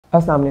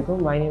Assalamu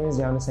alaikum. My name is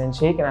Jan Hussain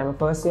Sheikh and I'm a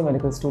first year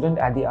medical student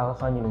at the Aga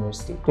Khan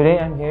University. Today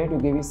I'm here to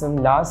give you some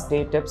last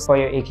day tips for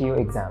your AQU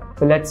exam.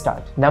 So let's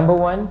start. Number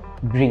 1,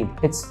 breathe.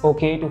 It's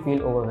okay to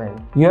feel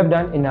overwhelmed. You have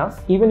done enough.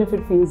 Even if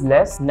it feels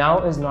less, now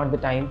is not the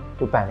time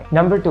to panic.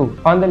 Number 2,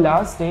 on the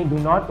last day, do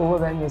not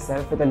overwhelm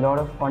yourself with a lot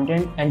of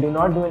content and do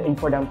not do an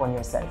info dump on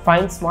yourself.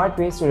 Find smart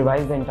ways to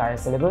revise the entire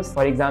syllabus.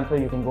 For example,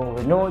 you can go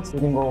over notes, you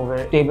can go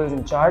over tables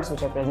and charts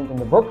which are present in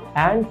the book,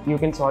 and you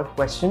can solve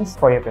questions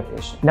for your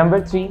preparation.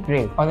 Number 3,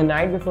 pray. On the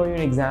night before your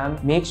exam,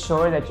 make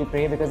sure that you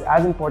pray, because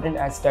as important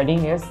as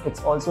studying is,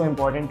 it's also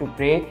important to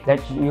pray that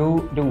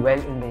you do well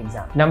in the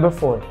exam. Number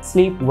 4,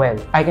 sleep well.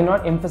 I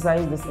cannot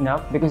emphasize this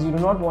enough because you do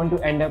not want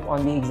to end up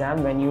on the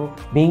exam when you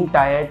being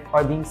tired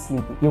or being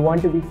sleepy. You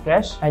want to be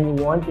fresh and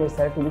you want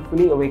yourself to be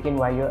fully awakened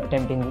while you're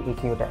attempting the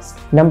AQU test.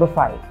 Number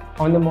 5,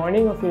 on the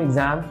morning of your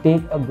exam,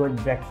 take a good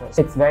breakfast.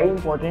 It's very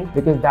important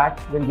because that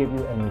will give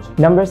you energy.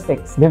 Number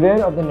 6,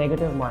 beware of the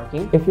negative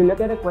marking. If you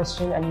look at a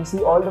question and you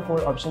see all the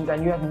 4 options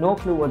and you have no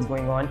clue what's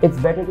going on, it's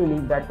better to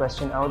leave that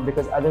question out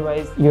because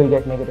otherwise you'll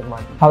get negative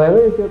marking. However,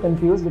 if you're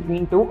confused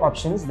between 2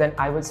 options, then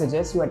I would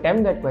suggest you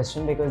attempt that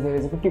question because there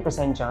is a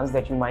 50% chance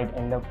that you might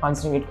end up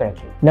answering it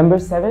correctly. Number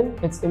 7,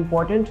 it's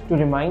important to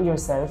remind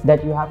yourself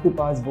that you have to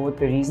pass both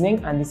the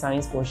reasoning and the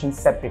science portions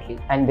separately,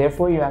 and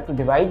therefore you have to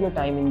divide your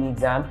time in the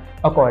exam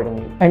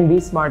accordingly and be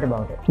smart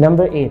about it.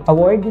 Number 8,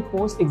 avoid the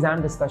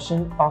post-exam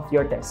discussion of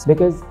your test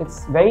because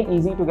it's very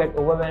easy to get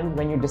overwhelmed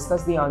when you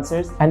discuss the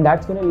answers, and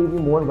that's going to leave you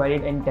more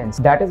worried and tense.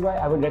 That is why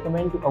I would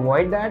recommend to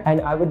avoid that,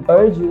 and I would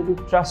urge you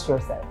to trust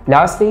yourself.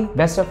 Lastly,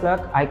 best of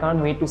luck. I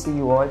can't wait to see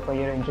you all for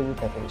your interview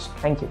preparation.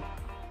 Thank you.